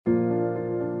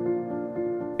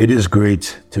It is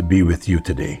great to be with you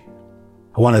today.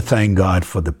 I want to thank God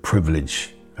for the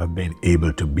privilege of being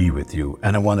able to be with you.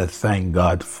 And I want to thank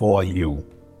God for you.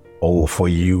 Oh, for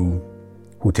you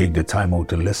who take the time out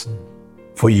to listen.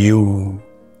 For you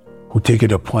who take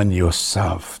it upon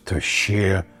yourself to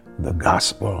share the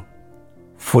gospel.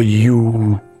 For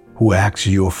you who ask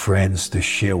your friends to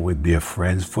share with their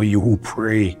friends. For you who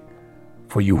pray.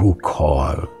 For you who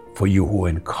call. For you who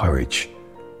encourage.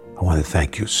 I want to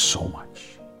thank you so much.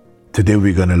 Today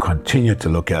we're going to continue to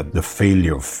look at the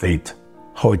failure of faith,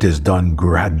 how it is done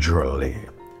gradually.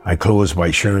 I close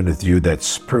by sharing with you that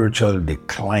spiritual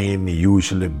decline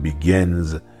usually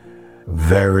begins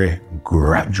very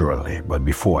gradually. But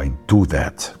before I do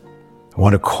that, I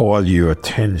want to call your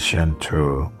attention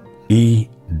to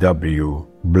E.W.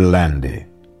 Blandy.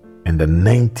 In the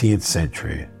 19th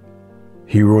century,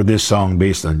 he wrote this song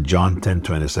based on John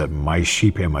 10:27. My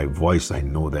sheep hear my voice, I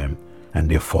know them,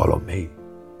 and they follow me.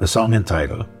 The song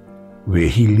entitled, Where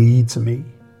He Leads Me,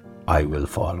 I Will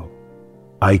Follow.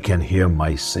 I can hear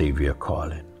my Savior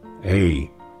calling. Hey,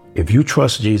 if you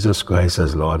trust Jesus Christ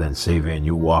as Lord and Savior and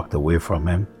you walked away from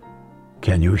Him,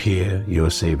 can you hear your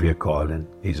Savior calling?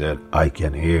 He said, I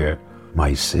can hear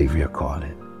my Savior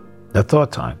calling. The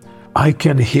third time, I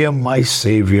can hear my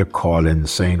Savior calling,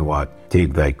 saying what?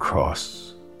 Take thy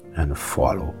cross and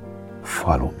follow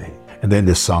me. And then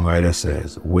the songwriter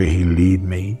says, where He lead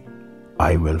me,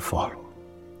 I will follow.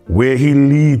 Where He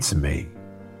leads me,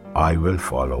 I will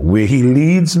follow. Where He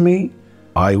leads me,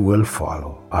 I will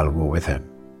follow. I'll go with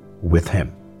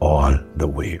Him all the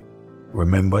way.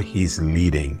 Remember, He's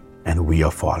leading and we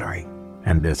are following.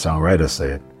 And the songwriter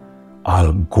said,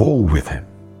 I'll go with Him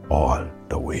all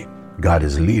the way. God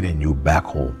is leading you back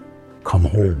home. Come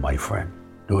home, my friend.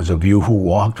 Those of you who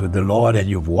walked with the Lord and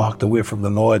you've walked away from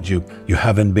the Lord, you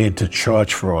haven't been to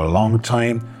church for a long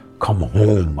time, come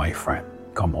home, my friend.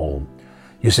 Come home.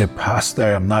 You say,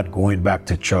 Pastor, I'm not going back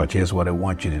to church. Here's what I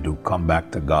want you to do. Come back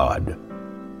to God.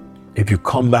 If you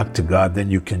come back to God,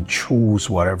 then you can choose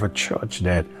whatever church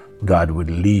that God would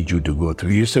lead you to go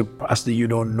through. You say, Pastor, you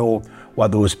don't know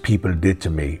what those people did to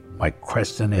me. My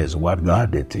question is, what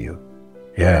God did to you?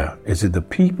 Yeah. Is it the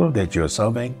people that you're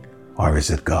serving or is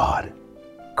it God?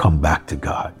 Come back to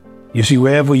God. You see,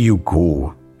 wherever you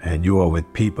go and you are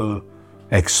with people,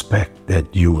 expect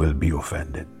that you will be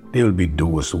offended. There will be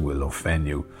those who will offend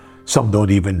you. Some don't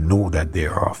even know that they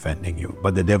are offending you.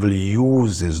 But the devil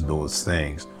uses those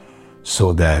things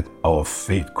so that our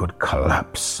faith could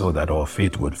collapse, so that our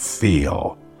faith would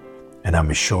fail. And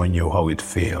I'm showing you how it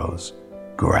fails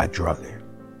gradually.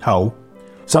 How?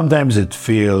 Sometimes it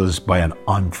fails by an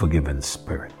unforgiving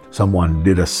spirit. Someone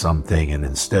did us something, and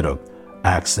instead of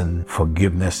asking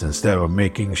forgiveness, instead of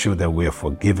making sure that we're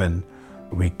forgiven,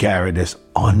 we carry this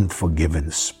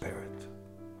unforgiving spirit.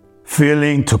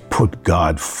 Failing to put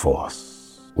God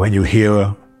first. When you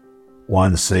hear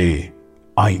one say,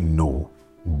 I know,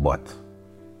 but.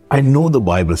 I know the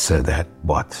Bible said that,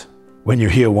 but. When you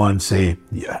hear one say,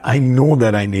 yeah, I know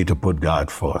that I need to put God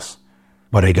first,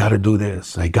 but I got to do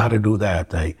this, I got to do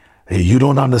that. You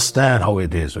don't understand how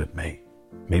it is with me.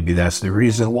 Maybe that's the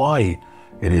reason why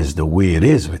it is the way it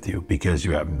is with you, because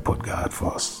you haven't put God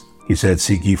first. He said,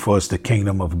 seek ye first the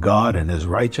kingdom of God and His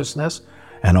righteousness,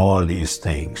 and all these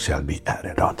things shall be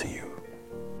added unto you.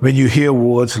 When you hear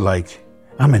words like,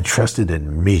 I'm interested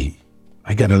in me,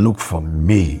 I got to look for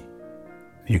me,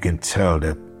 you can tell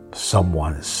that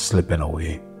someone is slipping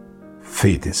away.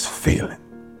 Faith is failing.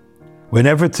 When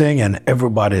everything and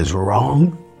everybody is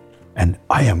wrong and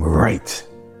I am right,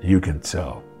 you can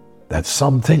tell that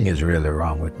something is really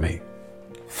wrong with me.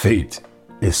 Faith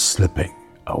is slipping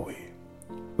away.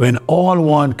 When all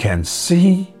one can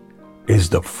see is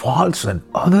the faults in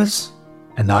others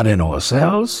and not in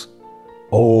ourselves,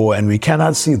 and we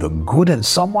cannot see the good in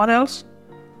someone else,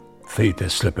 faith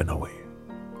is slipping away.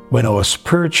 When our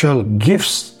spiritual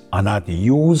gifts are not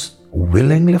used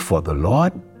willingly for the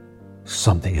Lord,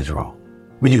 something is wrong.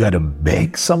 When you got to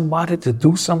beg somebody to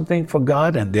do something for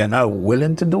God and they're not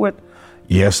willing to do it,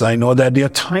 yes, I know that there are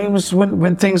times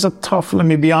when things are tough. Let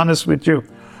me be honest with you.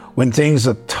 When things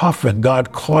are tough and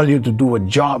God calls you to do a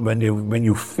job and when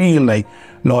you feel like,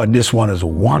 Lord, this one is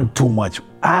one too much.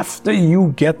 After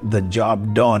you get the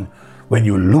job done, when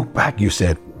you look back, you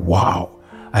said, wow,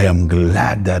 I am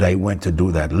glad that I went to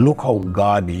do that. Look how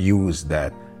God used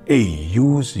that. Hey,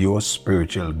 use your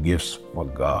spiritual gifts for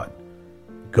God.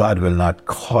 God will not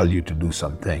call you to do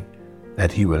something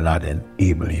that He will not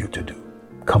enable you to do.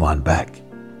 Come on back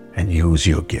and use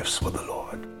your gifts for the Lord.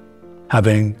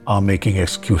 Making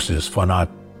excuses for not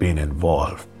being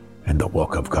involved in the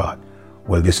work of God.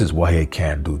 Well, this is why I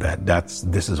can't do that.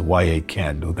 This is why I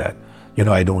can't do that.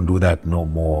 I don't do that no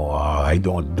more. I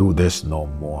don't do this no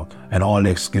more. And all the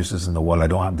excuses in the world. I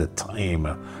don't have the time.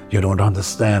 You don't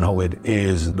understand how it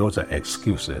is. Those are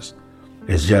excuses.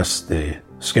 It's just the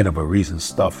skin of a reason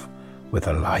stuff with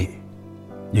a lie.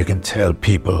 You can tell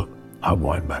people are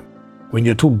going back. When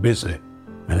you're too busy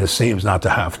and it seems not to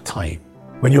have time.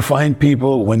 When you find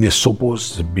people when they're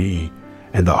supposed to be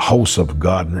in the house of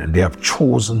God and they have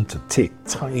chosen to take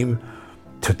time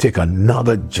to take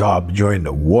another job during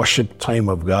the worship time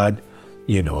of God,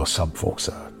 some folks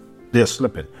they're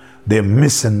slipping. They're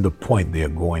missing the point. They're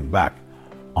going back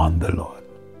on the Lord.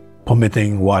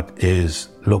 Permitting what is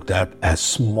looked at as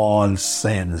small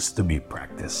sins to be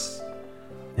practiced.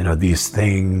 These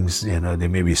things, they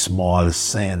may be small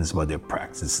sins, but they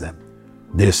practice them.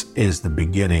 This is the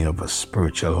beginning of a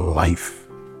spiritual life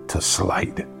to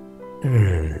slide.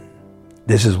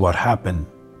 This is what happened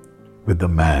with the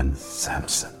man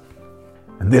Samson.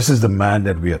 And this is the man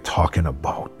that we are talking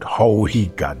about, how he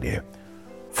got there.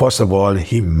 First of all,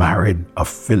 he married a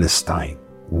Philistine.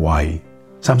 Why?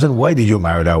 Samson, why did you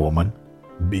marry that woman?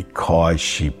 Because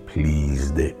she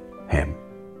pleased him.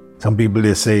 Some people,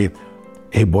 they say,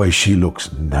 hey boy, she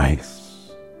looks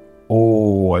nice.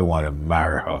 Oh, I want to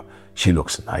marry her. She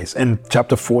looks nice. In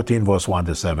chapter 14, verse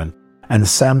 1-7, and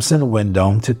Samson went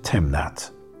down to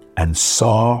Timnath and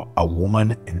saw a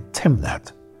woman in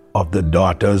Timnath of the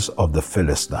daughters of the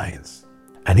Philistines.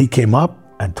 And he came up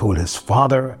and told his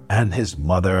father and his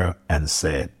mother and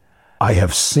said, I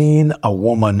have seen a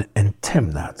woman in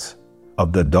Timnath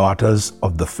of the daughters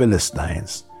of the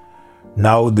Philistines.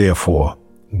 Now therefore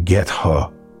get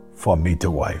her for me to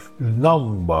wife.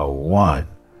 Number one,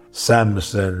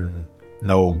 Samson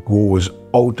now goes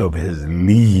out of his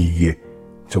league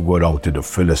to go down to the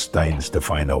Philistines to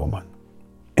find a woman.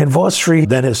 In verse 3,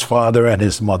 then his father and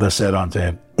his mother said unto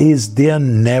him, Is there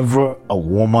never a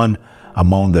woman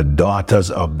among the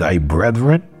daughters of thy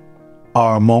brethren,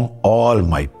 or among all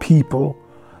my people,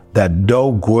 that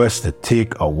thou goest to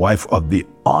take a wife of the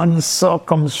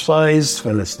uncircumcised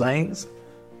Philistines?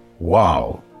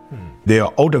 Wow. They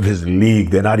are out of his league.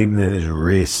 They're not even in his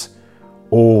race.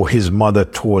 Oh, his mother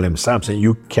told him, Samson,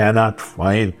 you cannot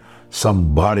find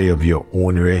somebody of your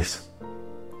own race.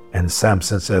 And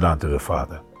Samson said unto the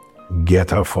father,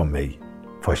 Get her for me,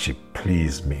 for she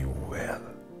pleased me well.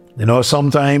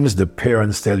 Sometimes the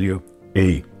parents tell you,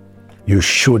 hey, you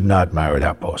should not marry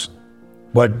that person.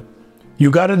 But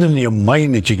you got it in your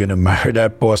mind that you're going to marry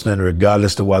that person, and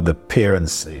regardless of what the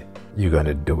parents say, you're going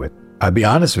to do it. I'll be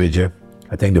honest with you,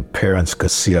 I think the parents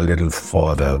could see a little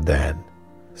further than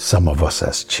some of us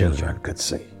as children could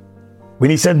see. When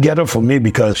he said, get her for me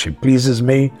because she pleases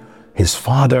me, his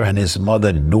father and his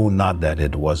mother knew not that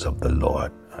it was of the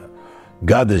Lord.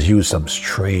 God has used some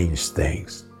strange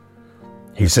things.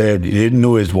 He said he didn't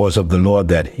know it was of the Lord,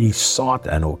 that he sought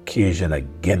an occasion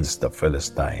against the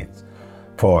Philistines.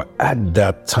 For at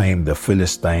that time the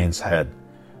Philistines had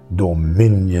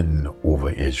dominion over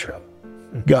Israel.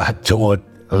 God don't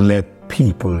let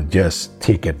people just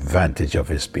take advantage of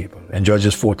his people. In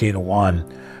Judges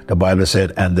 14:1, the Bible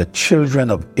said, And the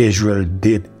children of Israel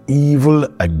did evil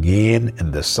again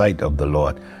in the sight of the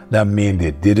Lord. That means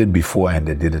they did it before and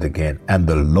they did it again. And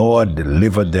the Lord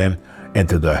delivered them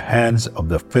into the hands of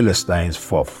the Philistines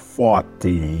for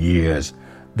 40 years,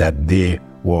 that they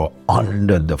were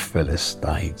under the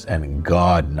Philistines. And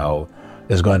God now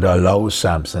is going to allow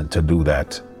Samson to do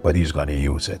that, but he's going to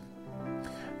use it.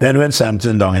 Then went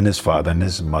Samson down and his father and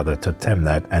his mother to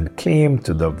Timnath, and came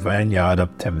to the vineyard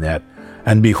of Timnath,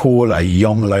 and behold, a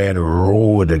young lion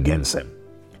roared against him.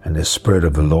 And the Spirit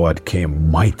of the Lord came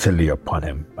mightily upon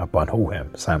him,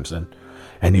 Samson,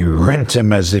 and he rent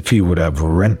him as if he would have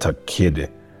rent a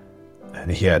kid,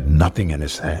 and he had nothing in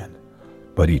his hand.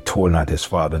 But he told not his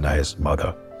father nor his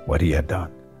mother what he had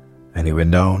done. And he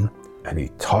went down, and he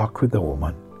talked with the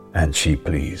woman, and she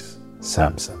pleased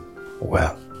Samson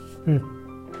well.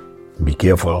 Be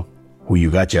careful who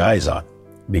you got your eyes on,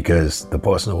 because the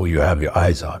person who you have your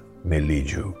eyes on may lead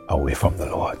you away from the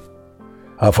Lord.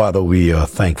 Our Father, we are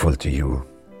thankful to you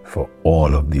for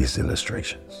all of these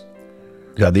illustrations.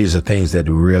 God, these are things that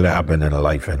really happen in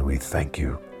life, and we thank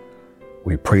you.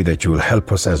 We pray that you will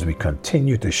help us as we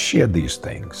continue to share these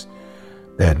things,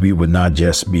 that we would not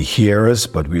just be hearers,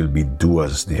 but we'll be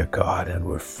doers, dear God, and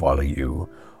we'll follow you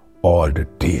all the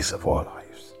days of our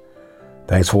lives.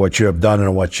 Thanks for what you have done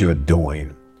and what you're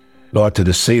doing. Lord, to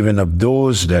the saving of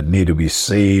those that need to be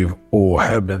saved,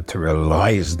 help them to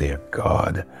realize, dear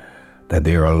God, that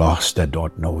they are lost, that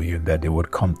don't know you, that they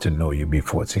would come to know you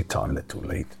before it's eternally too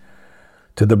late.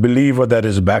 To the believer that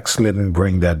is backslidden,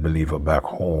 bring that believer back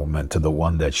home. And to the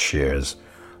one that shares,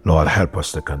 Lord, help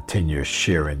us to continue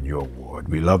sharing your word.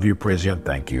 We love you, praise you, and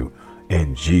thank you.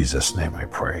 In Jesus' name I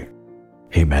pray.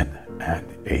 Amen and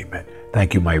amen.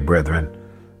 Thank you, my brethren.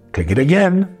 Click it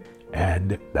again.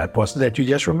 And that person that you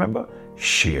just remember,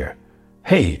 share.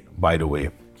 Hey, by the way,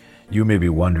 you may be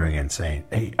wondering and saying,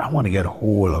 hey, I want to get a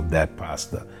hold of that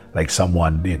pastor like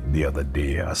someone did the other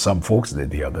day, or some folks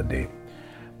did the other day.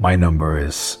 My number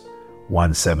is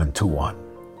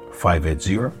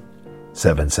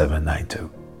 1721-580-7792.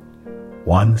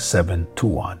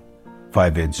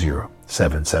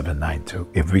 1721-580-7792.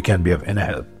 If we can be of any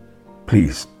help,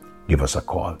 please give us a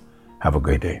call. Have a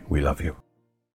great day. We love you.